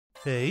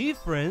Hey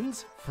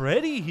friends,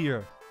 Freddy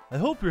here. I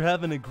hope you're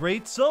having a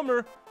great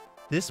summer.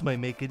 This might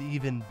make it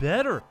even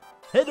better.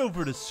 Head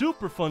over to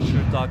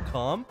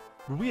superfunshirt.com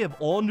where we have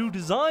all new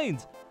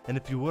designs. And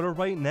if you order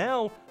right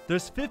now,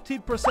 there's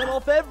 15%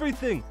 off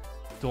everything.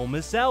 Don't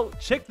miss out.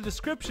 Check the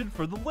description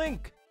for the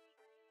link.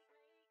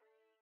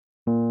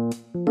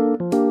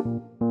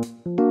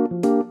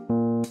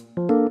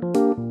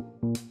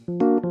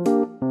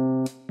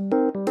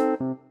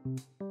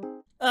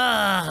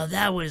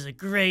 That was a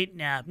great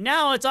nap.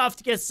 Now it's off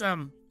to get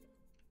some...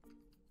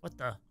 What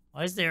the?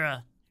 Why is there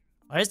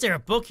a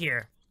book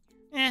here?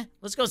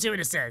 Let's go see what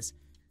it says.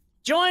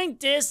 Join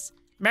this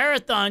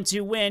marathon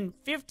to win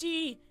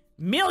 $50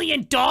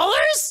 million?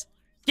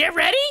 Get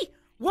ready?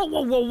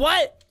 Whoa,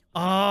 what?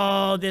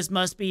 Oh, this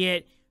must be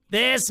it.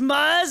 This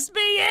must be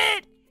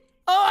it.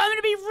 Oh, I'm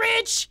gonna be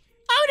rich.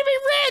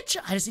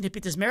 I just need to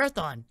beat this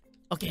marathon.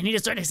 Okay, I need to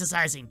start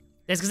exercising.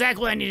 That's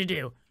exactly what I need to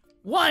do.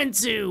 1,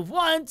 2,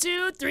 1,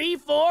 2, 3,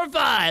 4,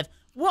 5.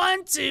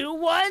 1, 2,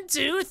 1,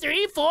 2,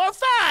 3, 4,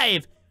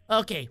 5.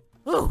 Okay.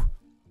 Whew.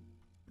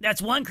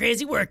 That's one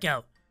crazy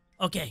workout.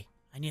 Okay,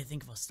 I need to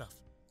think about stuff.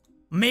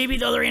 Maybe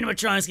the other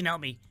animatronics can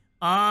help me.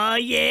 Oh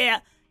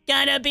yeah,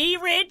 gonna be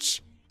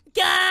rich.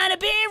 Gonna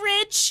be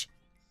rich.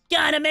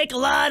 Gonna make a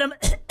lot of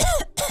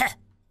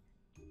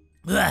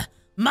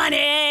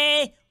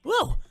money.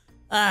 Woo.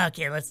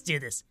 Okay, let's do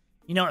this.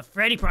 You know what?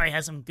 Freddy probably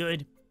has some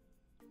good.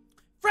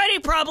 Freddy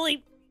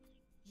probably.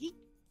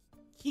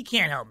 He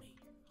can't help me.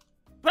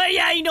 But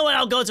yeah, you know what?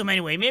 I'll go to him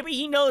anyway. Maybe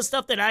he knows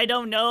stuff that I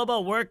don't know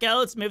about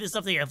workouts. Maybe the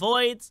stuff that he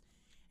avoids.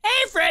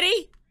 Hey,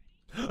 Freddy!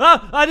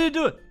 Ah, I didn't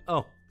do it.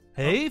 Oh,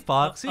 hey,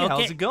 Foxy, okay.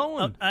 How's it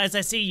going? As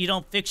I see, you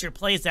don't fix your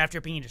place after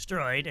being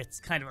destroyed. It's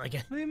kind of like a...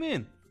 What do you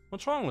mean?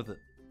 What's wrong with it?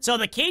 So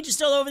the cage is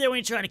still over there when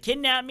you're trying to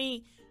kidnap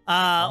me.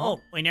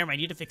 Oh, wait, never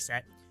mind. You need to fix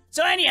that.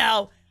 So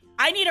anyhow,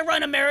 I need to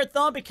run a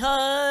marathon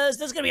because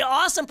there's going to be an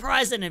awesome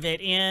prize in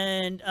it.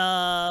 And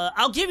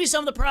I'll give you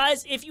some of the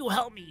prize if you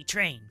help me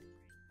train.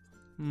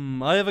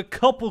 I have a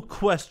couple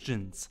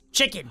questions.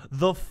 Chicken.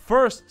 The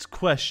first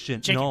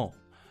question. Chicken.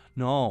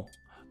 No.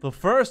 The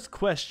first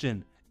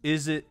question,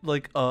 is it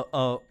like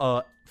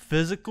a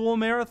physical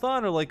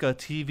marathon or like a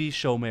TV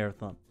show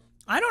marathon?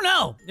 I don't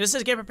know. This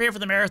says get prepared for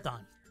the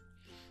marathon.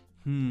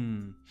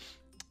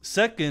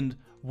 Second,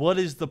 what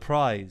is the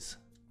prize?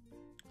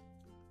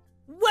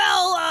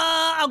 Well,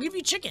 I'll give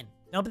you chicken.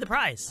 That'll be the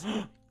prize.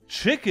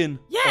 Chicken?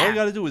 Yeah. All you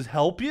gotta do is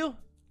help you?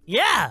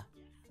 Yeah.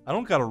 I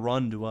don't gotta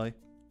run, do I?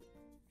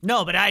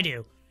 No, but I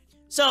do.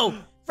 So,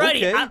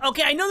 Freddy,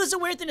 okay. I know this is a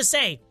weird thing to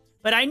say,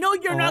 but I know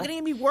you're not gonna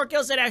give me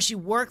workouts that actually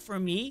work for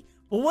me,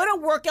 but what are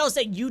workouts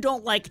that you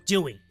don't like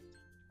doing?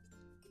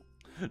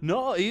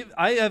 No,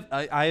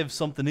 I have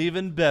something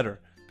even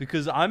better.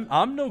 Because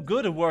I'm no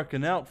good at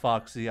working out,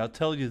 Foxy, I'll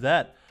tell you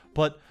that.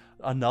 But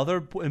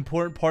another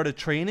important part of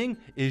training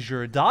is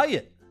your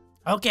diet.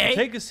 Okay. So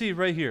take a seat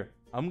right here.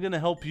 I'm gonna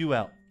help you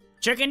out.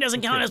 Chicken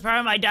doesn't count as part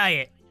of my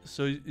diet.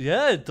 So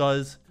yeah, it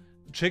does.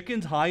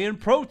 Chicken's high in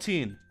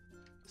protein.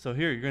 So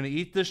here, you're gonna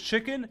eat this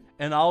chicken,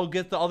 and I'll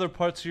get the other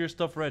parts of your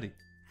stuff ready.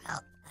 I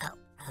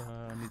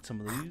need some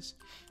of these.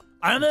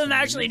 I'm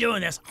actually doing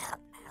this.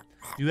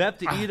 You have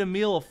to eat a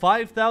meal of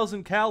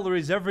 5,000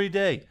 calories every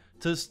day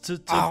to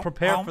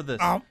prepare for this.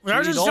 That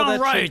doesn't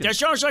sound right. That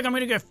sounds like I'm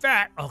gonna get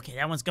fat. Okay,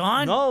 that one's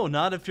gone. No,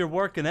 not if you're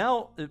working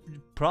out. It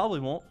probably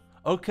won't.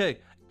 Okay,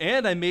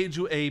 and I made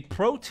you a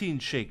protein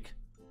shake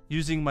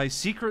using my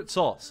secret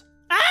sauce.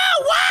 Ow!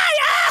 Why?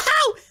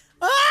 Ow!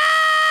 Ow!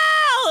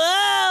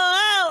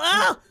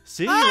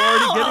 See, you're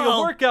already getting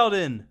a workout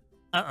in.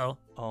 Uh-oh.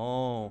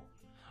 Oh.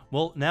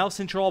 Well, now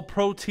since you're all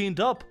proteined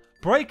up,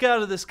 break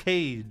out of this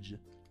cage.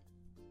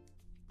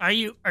 Are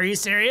you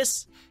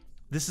serious?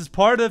 This is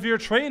part of your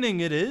training,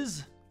 it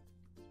is.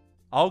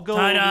 I'll go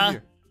over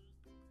here.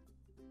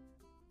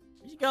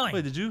 Where you going?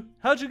 Wait,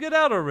 how'd you get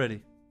out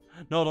already?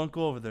 No, don't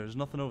go over there. There's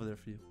nothing over there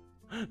for you.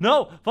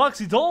 No,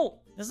 Foxy, don't.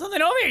 There's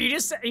nothing over here.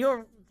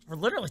 You were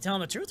literally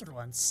telling the truth for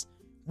once.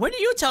 When do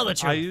you tell the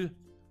truth?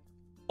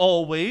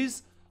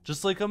 Always.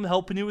 Just like I'm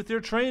helping you with your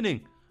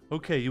training.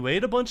 Okay, you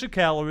ate a bunch of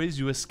calories.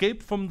 You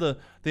escaped from the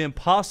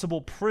impossible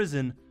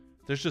prison.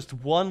 There's just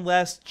one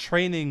last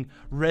training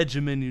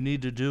regimen you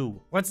need to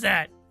do. What's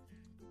that?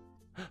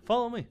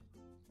 Follow me.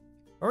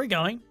 Where are we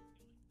going?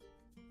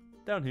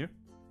 Down here.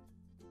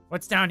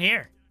 What's down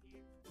here?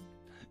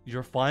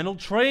 Your final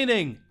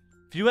training.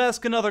 If you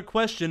ask another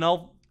question,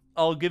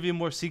 I'll give you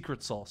more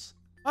secret sauce.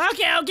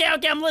 Okay,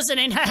 I'm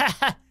listening.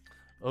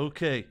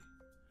 Okay.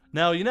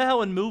 Now, you know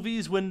how in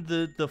movies when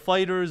the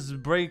fighters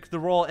break the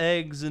raw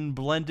eggs and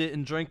blend it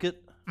and drink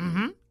it?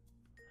 Mm-hmm.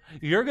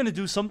 You're gonna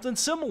do something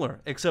similar,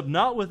 except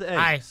not with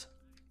eggs.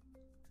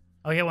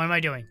 Okay, what am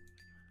I doing?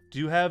 Do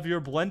you have your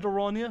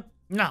blender on you?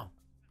 No.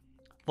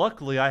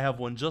 Luckily, I have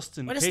one just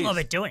in case. What is Love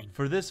It doing?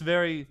 For this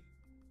very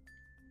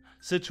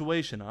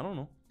situation. I don't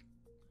know.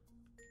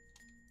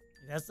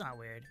 That's not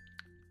weird.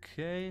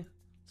 Okay.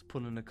 Let's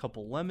put in a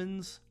couple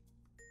lemons.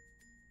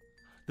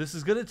 This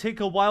is gonna take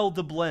a while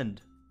to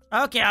blend.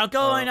 Okay, I'll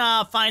go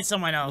and find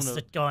someone else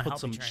to go and help me Put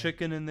some train.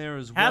 chicken in there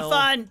as Have well.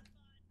 fun.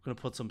 Gonna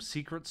put some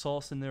secret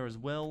sauce in there as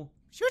well.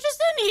 She was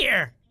just in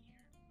here.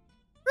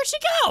 Where'd she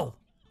go?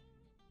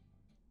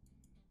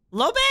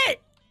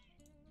 Lobit!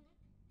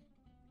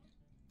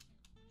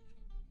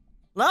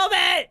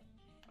 Lobit!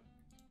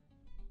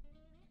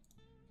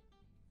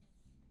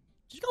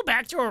 Did you go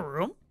back to her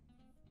room?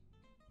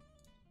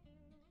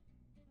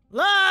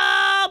 Lobit!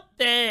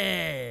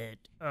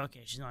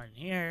 Okay, she's not in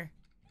here.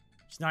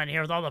 She's not in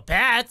here with all the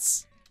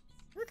pets.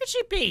 Where could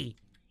she be?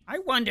 I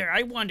wonder.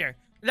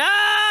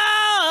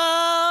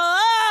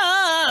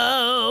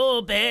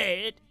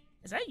 Lobit!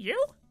 Is that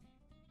you?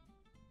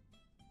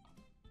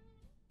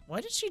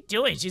 What is she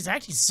doing? She's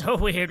acting so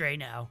weird right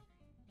now.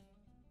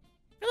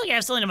 I feel like I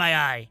have something in my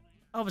eye.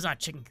 I hope it's not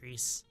chicken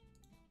grease.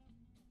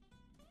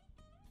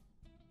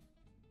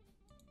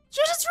 She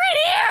was just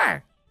right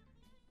here!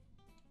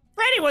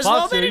 Freddy, was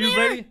Foxy, Lobit in are you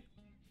here? ready?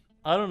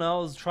 I don't know.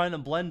 I was trying to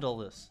blend all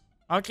this.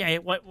 Okay,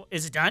 what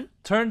is it done?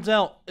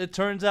 It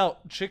turns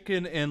out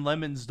chicken and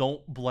lemons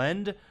don't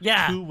blend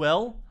Yeah. too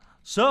well.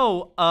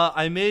 So,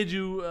 I made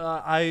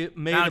a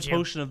Found you.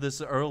 potion of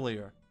this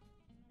earlier.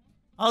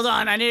 Hold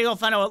on, I need to go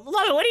find out.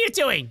 Lobit, what are you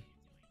doing?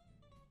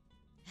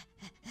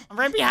 I'm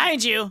right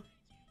behind you.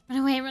 Run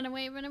away, run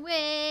away, run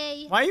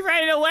away. Why are you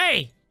running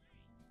away?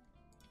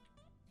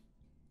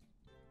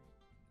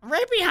 I'm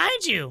right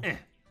behind you.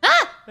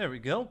 Ah! There we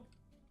go.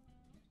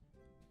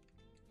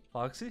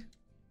 Foxy?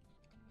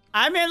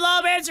 I'm in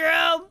Lobit's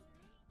room.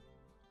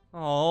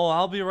 Oh,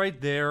 I'll be right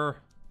there.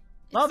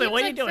 Lobit, what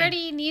are you like doing?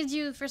 Freddy needs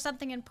you for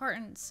something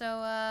important, so,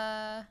 What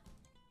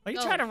are you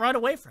Go. trying to run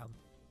away from?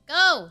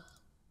 go.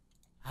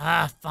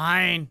 Ah,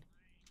 fine.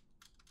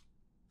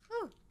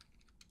 Whew.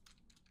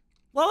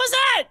 What was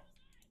that?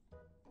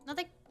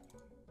 Nothing.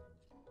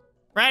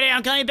 Freddy,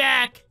 I'm coming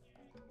back.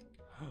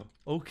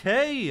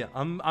 Okay,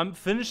 I'm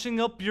finishing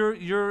up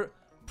your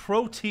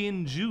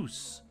protein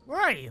juice. Where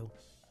are you?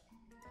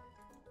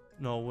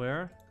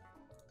 Nowhere.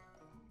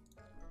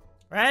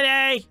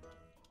 Freddy!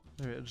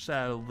 Here, just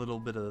add a little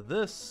bit of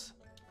this.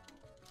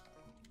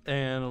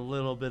 And a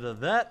little bit of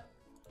that.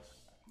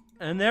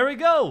 And there we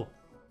go.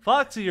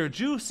 Foxy, your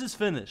juice is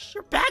finished.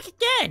 You're back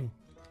again.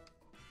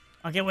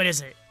 Okay, what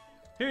is it?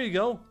 Here you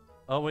go.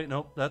 Oh, wait,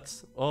 nope.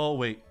 Oh,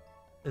 wait.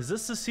 Is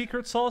this the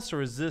secret sauce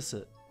or is this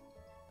it?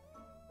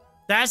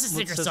 That's the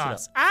Let's secret test it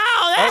sauce. out.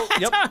 Ow! Oh, I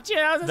yep. told you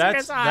that was the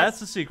secret sauce. That's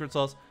the secret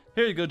sauce.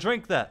 Here you go.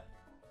 Drink that.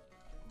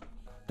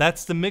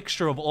 That's the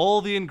mixture of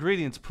all the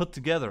ingredients put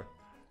together.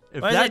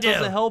 If What does that it do?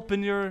 doesn't help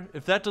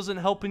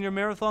in your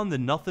marathon,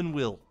 then nothing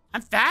will.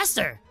 I'm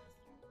faster.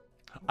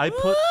 I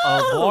put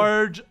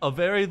Woo! a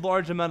very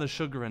large amount of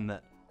sugar in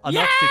that.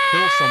 Enough to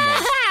kill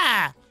someone.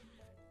 Yeah!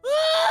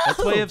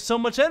 That's why you have so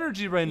much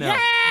energy right now.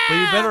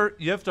 Yeah! But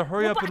you have to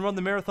hurry up and run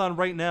the marathon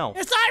right now.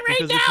 It's not right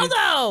Because if now, you-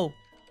 though.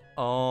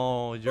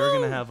 Oh, you're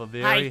gonna have a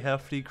very Hi.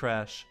 hefty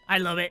crash. I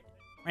love it.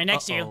 Right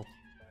next to you.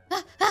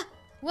 Uh-oh.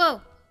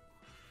 Whoa.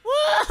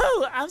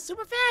 Woo! I'm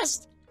super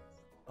fast.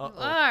 You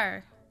Uh-oh.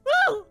 are.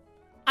 Woo!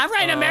 I'm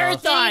running a Can't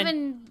marathon.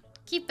 even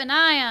keep an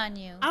eye on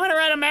you. I'm gonna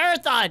run a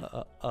marathon.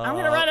 I'm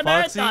gonna run a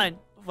Foxy, marathon.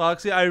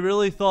 Foxy, I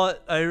really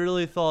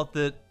thought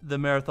that the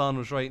marathon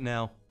was right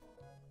now.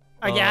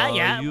 Oh,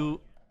 yeah.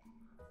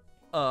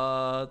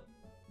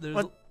 There's.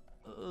 What?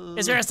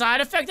 Is there a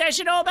side effect I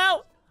should know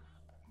about?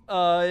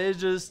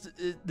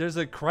 There's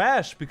a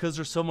crash because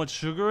there's so much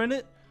sugar in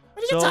it.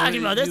 What are you talking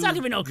about? There's not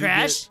gonna be no you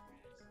crash.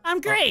 I'm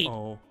great.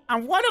 Uh-oh.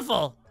 I'm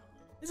wonderful.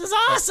 This is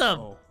awesome.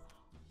 Uh-oh.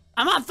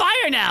 I'm on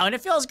fire now, and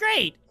it feels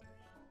great.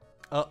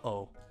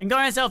 Uh-oh. I'm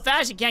going so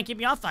fast you can't keep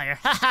me on fire.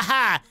 Ha ha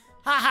ha.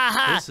 Ha ha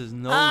ha. This is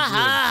no ha, good.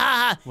 Ha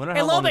ha ha. Wonder Hey,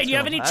 how long Lobit, it's do you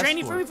have gonna any last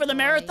training for me for the Boy.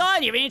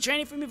 marathon? You have any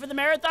training for me for the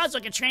marathon so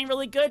I can train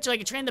really good, so I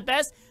can train the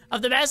best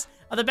of the best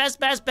of the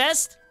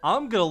best?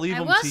 I'm gonna leave I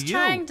them was to you.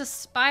 trying to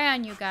spy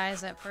on you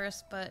guys at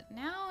first, but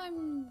now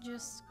I'm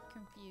just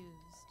confused.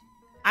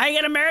 I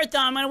get a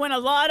marathon. I'm gonna win a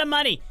lot of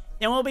money.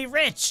 Then we'll be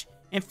rich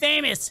and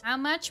famous. How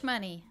much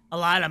money? A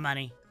lot of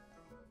money.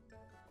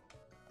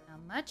 How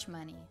much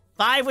money?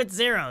 5 with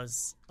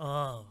zeros.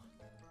 Oh.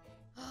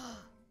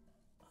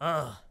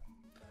 Oh.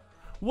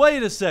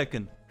 Wait a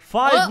second.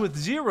 5 Oh. with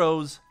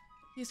zeros?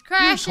 He's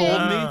crashing.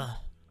 told me. Ugh.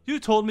 You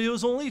told me it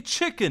was only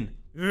chicken.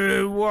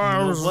 It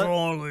was what?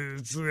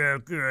 only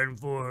chicken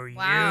for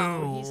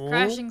Wow, you. he's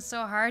crashing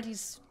so hard he's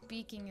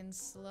speaking in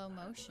slow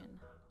motion.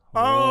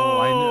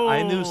 Oh,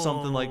 I knew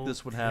something like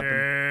this would happen.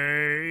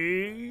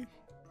 Okay.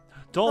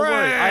 Don't worry,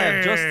 I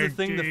have just the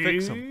thing to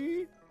fix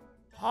him.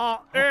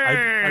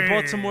 Freddy. I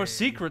brought some more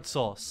secret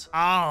sauce.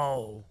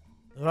 Ow.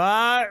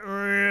 That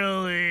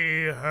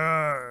really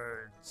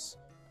hurts.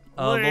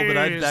 But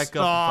I'd Please back up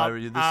if I were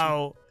stop. you.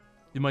 Ow.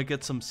 You might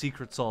get some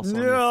secret sauce on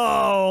you.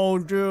 No,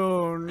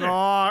 do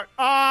not.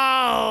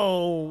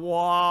 Oh,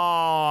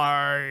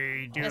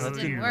 why do Guess it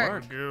didn't you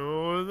work.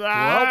 do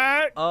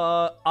that?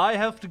 I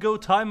have to go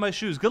tie my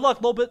shoes. Good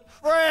luck, Lobit.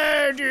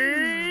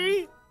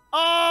 Freddy!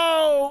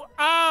 Oh,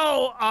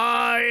 ow,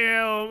 I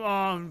am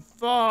on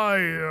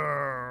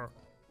fire.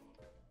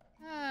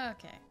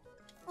 Okay.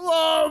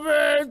 Love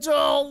it,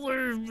 don't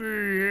leave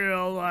me here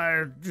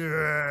like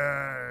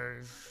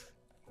this.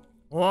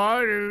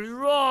 What is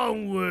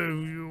wrong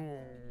with you?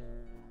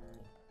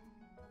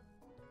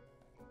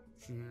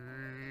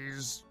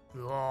 She's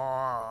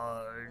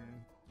gone.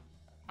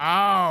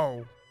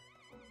 Ow.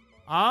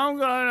 I'm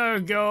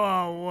gonna go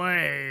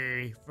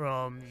away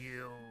from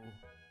you.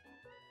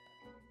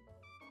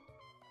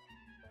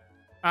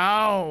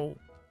 Ow.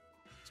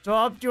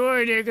 Stop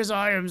doing it because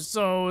I am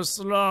so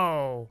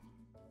slow.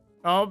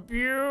 Help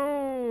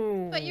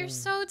you. But you're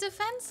so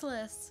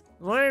defenseless.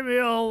 Leave me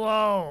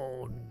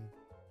alone.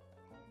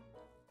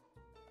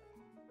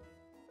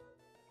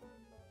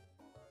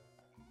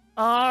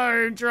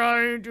 I'm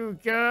trying to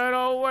get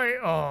away.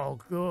 Oh,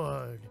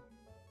 good.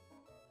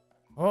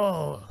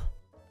 Oh.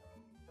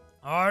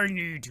 I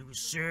need to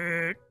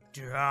sit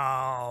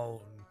down.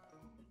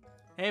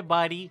 Hey,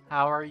 buddy.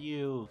 How are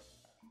you?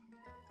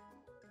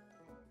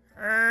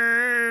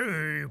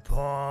 Hey,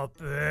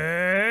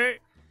 puppet.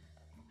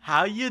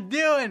 How you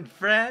doing,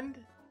 friend?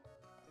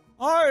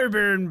 I'm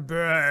in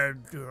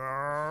bed,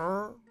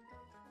 girl.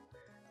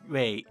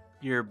 Wait,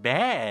 you're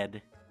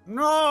bad?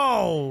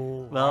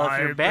 No. Well, if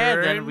you're I'm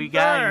bad, then in we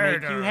gotta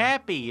make you bed.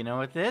 happy. You know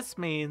what this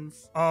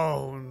means?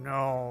 Oh,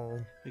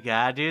 no. We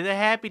gotta do the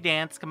happy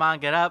dance. Come on,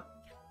 get up.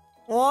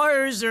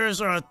 Why is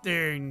this a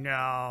thing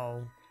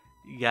now?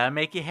 You gotta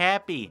make you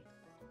happy.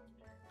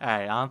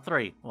 Alright, on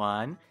 3.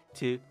 1,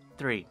 2,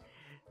 3.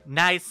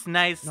 Nice,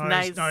 nice,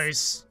 nice.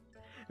 Nice.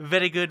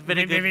 Very good,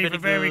 very good, very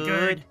good. Very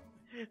good.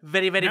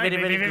 Very, very, very,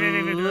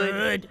 very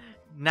good.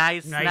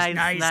 Nice, nice,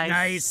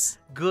 nice.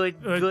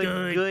 Good, good,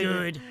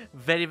 good.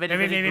 Very,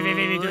 very,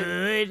 very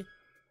good.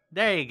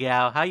 There you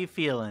go. How you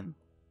feeling?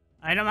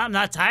 I'm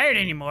not tired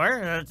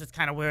anymore. That's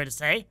kind of weird to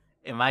say.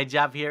 And my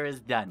job here is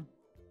done.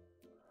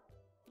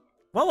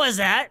 What was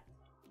that?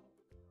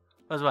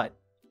 Was what?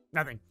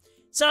 Nothing.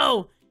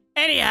 So,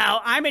 anyhow,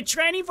 I'm in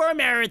training for a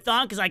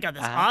marathon because I got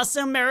this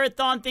awesome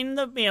marathon thing in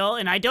the mail,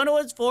 and I don't know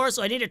what it's for,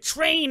 so I need to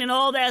train in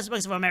all the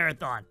aspects of a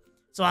marathon.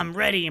 So I'm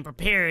ready and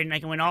prepared, and I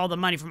can win all the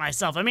money for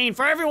myself. I mean,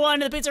 for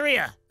everyone in the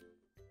pizzeria.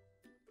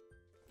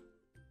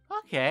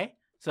 Okay.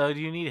 So do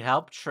you need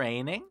help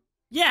training?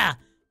 Yeah.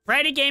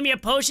 Freddy gave me a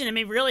potion that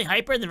made me really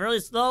hyper and then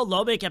really slow.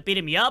 Lobe kept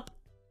beating me up.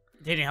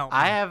 Didn't help me.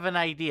 I have an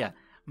idea.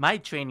 My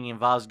training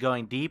involves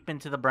going deep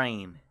into the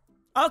brain.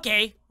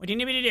 Okay. What do you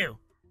need me to do?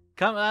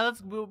 Come,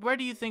 where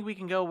do you think we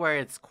can go where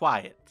it's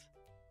quiet?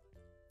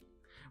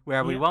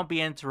 Where we won't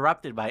be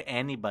interrupted by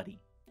anybody.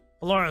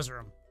 Laura's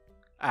room.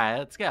 Alright,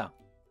 let's go.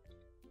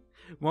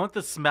 Won't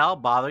the smell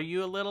bother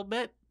you a little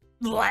bit?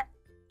 What?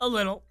 A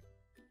little.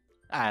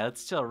 Alright,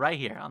 let's chill right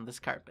here on this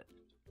carpet.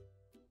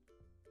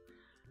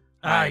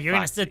 You're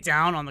gonna sit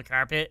down on the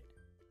carpet?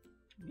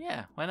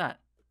 Yeah, why not?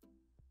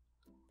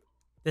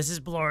 This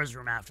is Blora's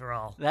room after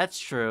all. That's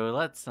true.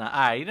 Let's not.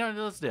 Alright, you know,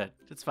 let's do it.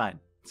 It's fine.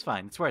 It's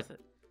fine. It's worth it.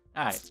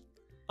 Alright.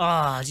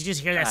 Oh, did you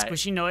just hear that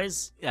squishy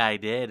noise? Yeah, I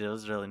did. It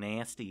was really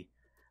nasty.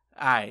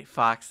 Alright,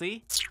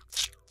 Foxy.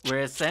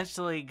 We're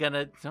essentially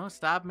gonna... Don't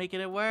stop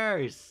making it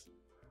worse.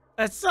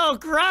 That's so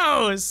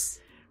gross!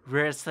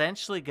 We're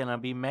essentially gonna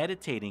be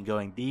meditating,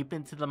 going deep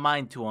into the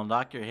mind to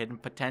unlock your hidden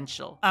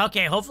potential.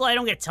 Okay, hopefully I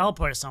don't get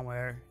teleported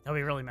somewhere. That'll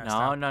be really messed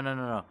up.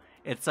 No.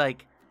 It's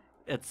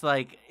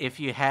like if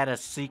you had a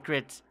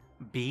secret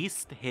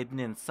beast hidden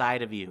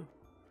inside of you.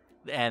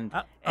 And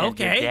your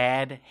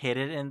dad hid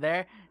it in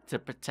there to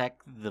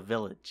protect the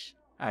village.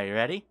 Are you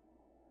ready?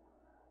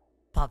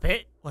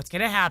 Puppet, what's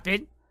gonna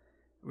happen?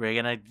 We're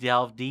gonna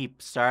delve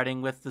deep,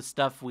 starting with the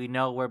stuff we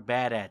know we're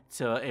bad at.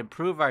 To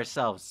improve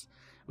ourselves,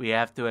 we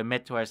have to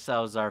admit to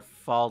ourselves our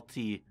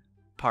faulty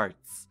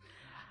parts.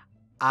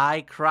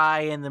 I cry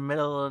in the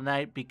middle of the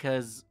night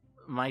because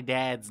my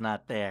dad's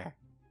not there.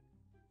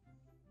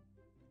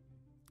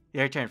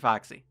 Your turn,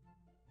 Foxy.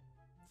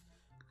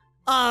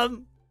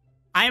 I'm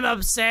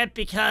upset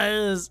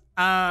because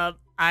I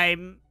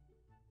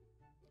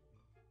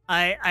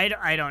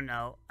don't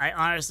know. I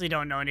honestly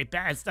don't know any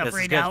bad stuff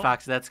right now. That's good,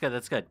 Foxy.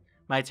 That's good.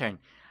 My turn.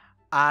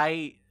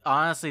 I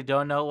honestly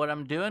don't know what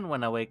I'm doing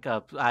when I wake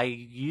up. I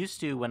used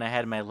to when I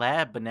had my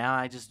lab, but now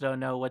I just don't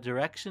know what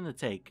direction to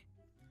take.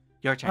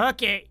 Your turn.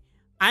 Okay.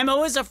 I'm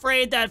always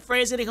afraid that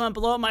Freddy's gonna come and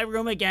blow up my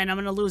room again. I'm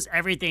gonna lose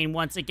everything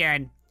once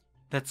again.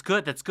 That's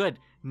good.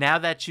 Now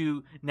that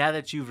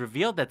you've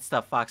revealed that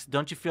stuff, Fox,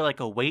 don't you feel like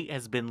a weight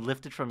has been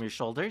lifted from your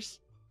shoulders?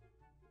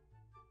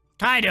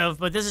 Kind of,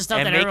 but this is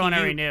stuff that everyone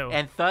already knew.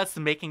 And thus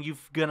making you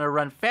gonna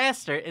run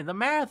faster in the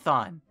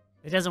marathon.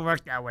 It doesn't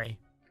work that way.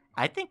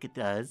 I think it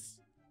does.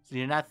 So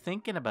you're not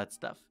thinking about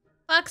stuff.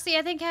 Foxy,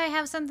 I think I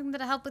have something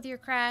that'll help with your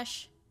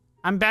crash.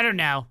 I'm better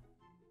now.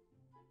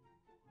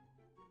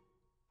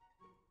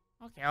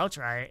 Okay, I'll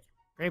try it.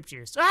 Grape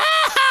juice.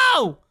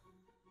 Ow!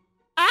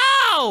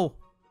 Ow!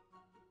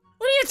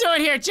 What are you doing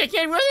here,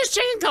 chicken? Where did this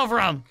chicken come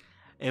from?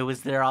 It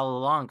was there all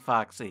along,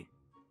 Foxy.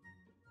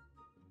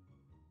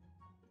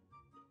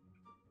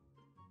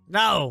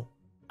 No,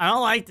 I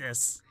don't like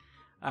this.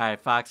 Alright,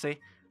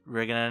 Foxy.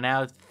 We're gonna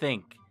now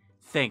think.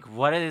 Think,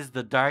 what is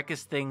the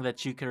darkest thing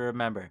that you can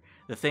remember?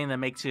 The thing that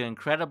makes you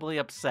incredibly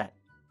upset.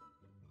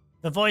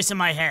 The voice in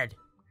my head.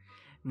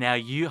 Now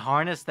you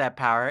harness that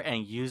power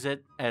and use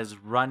it as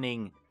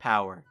running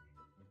power.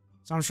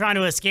 So I'm trying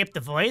to escape the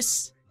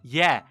voice?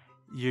 Yeah,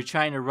 you're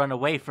trying to run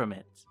away from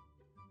it.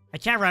 I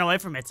can't run away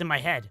from it. It's in my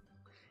head.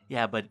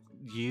 Yeah, but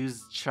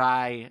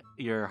try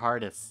your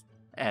hardest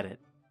at it.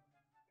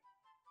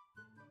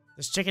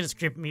 This chicken is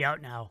creeping me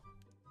out now.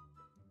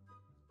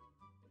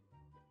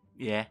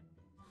 Yeah.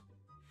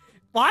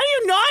 Why are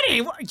you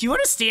nodding? Do you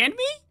understand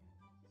me?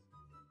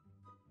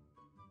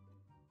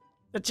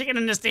 The chicken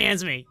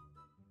understands me.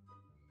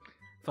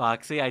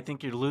 Foxy, I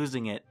think you're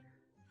losing it.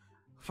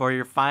 For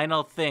your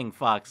final thing,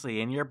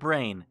 Foxy, in your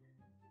brain,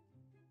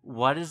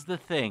 what is the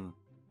thing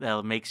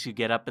that makes you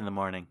get up in the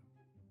morning?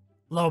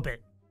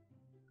 Lobit.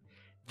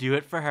 Do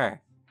it for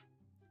her.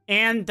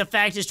 And the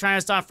fact is trying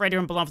to stop Freddy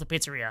from blowing up the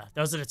pizzeria.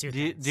 Those are the two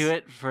things. Do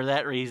it for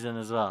that reason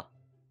as well.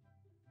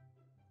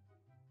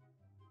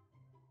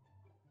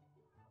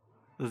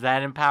 Does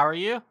that empower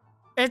you?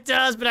 It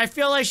does, but I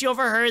feel like she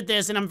overheard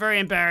this and I'm very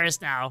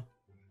embarrassed now.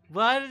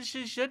 Well,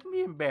 she shouldn't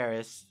be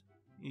embarrassed.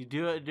 You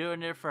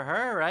doing it for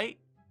her, right?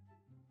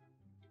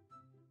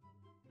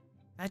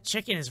 That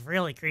chicken is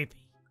really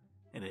creepy.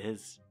 It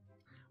is.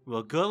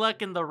 Well, good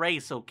luck in the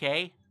race,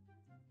 okay?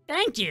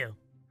 Thank you.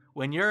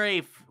 When you're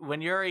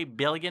a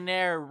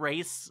billionaire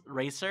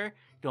racer,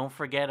 don't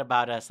forget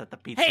about us at the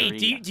pizzeria.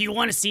 Hey, do you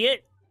want to see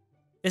it?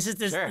 This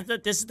is Sure.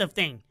 this is the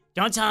thing.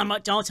 Don't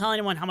tell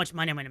anyone how much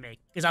money I'm gonna make,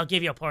 because I'll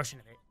give you a portion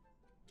of it.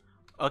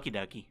 Okie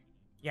dokie.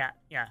 Yeah.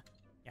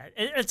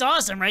 It's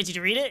awesome, right? Did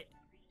you read it?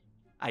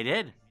 I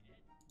did.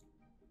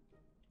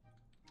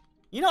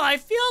 You know, I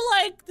feel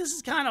like this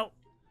is kind of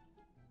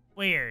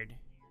weird.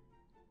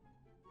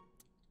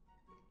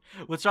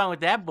 What's wrong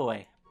with that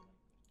boy?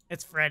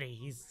 It's Freddy.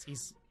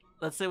 He's.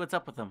 Let's see what's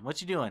up with him. What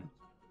you doing?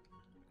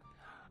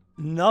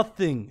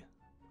 Nothing.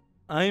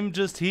 I'm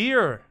just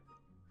here.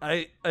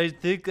 I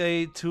think I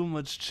ate too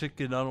much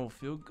chicken. I don't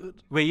feel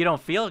good. Wait, you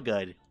don't feel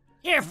good?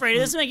 Here, Freddy.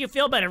 This will make you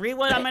feel better. Read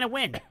what I'm gonna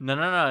win.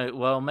 No.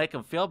 What'll make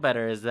him feel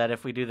better is that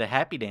if we do the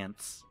happy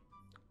dance.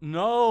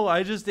 No,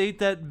 I just ate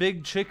that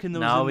big chicken that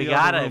was No, in we the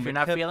gotta. other If room. you're It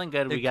not kept- feeling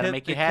good, we it gotta kept-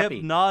 make you it kept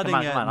happy. nodding come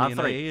on, at on me and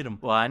I three. ate 'em.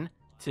 1,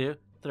 2,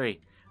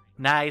 3.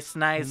 Nice.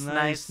 Nice.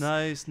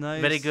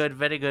 Very good.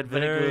 Very good.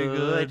 Very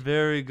good.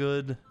 Very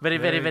good.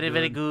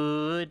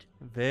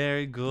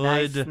 Very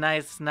good.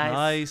 Nice.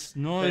 Nice.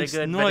 Very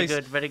good. Nice. Very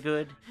good. Very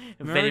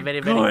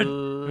Very good.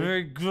 good.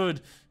 Very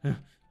good.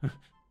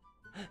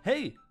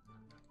 Hey,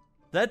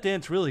 that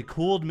dance really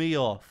cooled me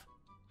off.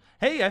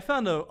 Hey, I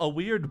found a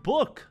weird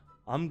book.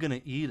 I'm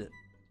gonna eat it.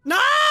 No,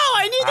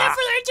 I need that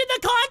for entering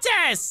the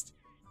contest.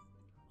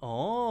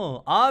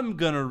 Oh, I'm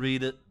gonna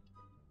read it.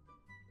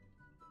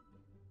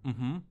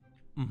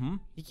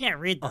 You can't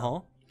read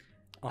though.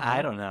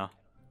 I don't know.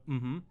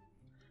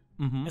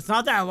 It's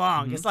not that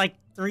long. It's like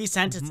 3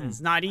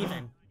 sentences, not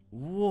even.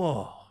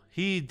 Whoa,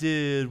 he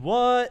did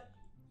what?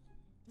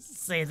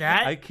 Say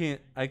that. I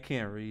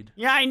can't read.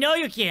 Yeah, I know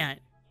you can't.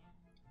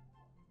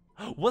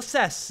 What's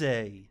that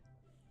say?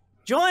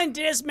 Join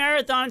this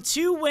marathon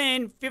to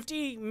win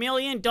 $50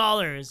 million.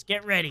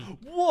 Get ready.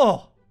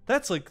 Whoa,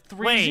 that's like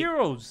 3 Wait.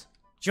 zeros.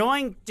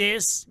 Join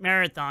this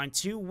marathon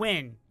to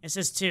win. It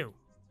says 2.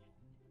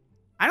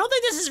 I don't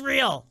think this is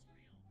real.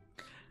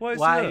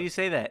 Why do you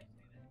say that?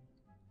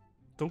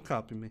 Don't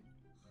copy me.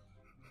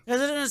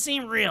 Because it doesn't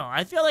seem real.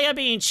 I feel like I'm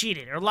being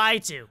cheated or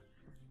lied to.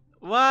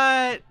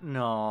 What?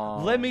 No.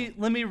 Let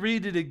me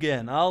read it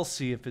again. I'll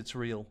see if it's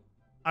real.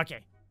 Okay.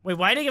 Wait,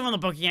 why did I give him the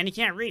book again? He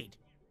can't read.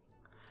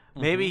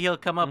 Maybe he'll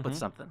come up with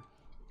something.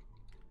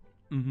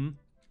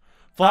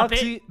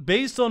 Foxy,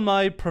 based on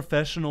my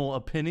professional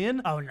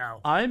opinion, Oh, no.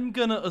 I'm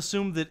gonna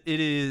assume that it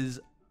is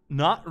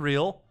not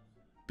real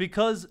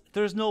because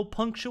there's no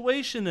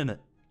punctuation in it.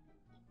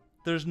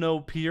 There's no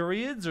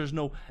periods, there's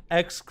no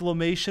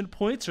exclamation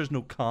points, there's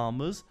no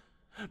commas.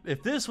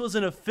 If this was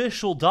an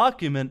official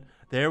document,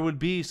 there would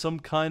be some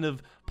kind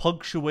of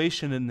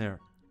punctuation in there.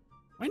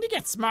 When did you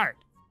get smart?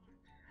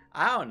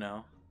 I don't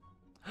know.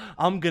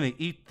 I'm gonna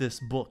eat this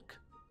book.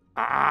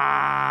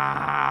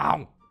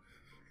 Ow!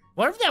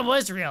 What if that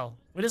was real?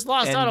 We just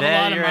lost out And on a lot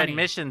then of your money.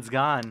 admission's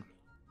gone.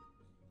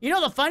 You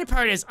know, the funny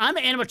part is, I'm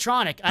an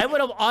animatronic. I would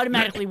have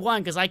automatically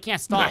won because I can't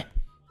stop.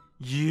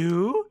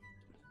 You?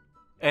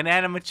 An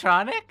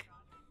animatronic?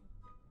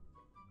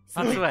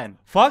 Since when?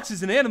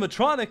 Foxy's an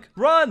animatronic.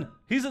 Run!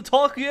 He's a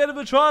talking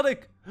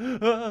animatronic.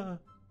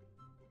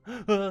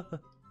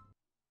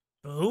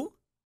 Who?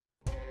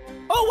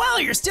 Oh, wow,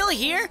 you're still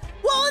here?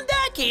 Well, in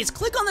that case,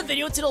 click on the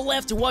video to the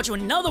left to watch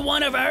another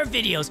one of our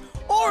videos.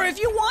 Or if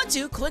you want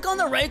to, click on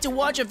the right to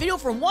watch a video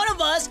from one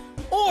of us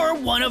or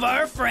one of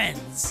our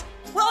friends.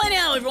 Well,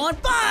 anyhow, everyone,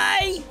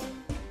 bye!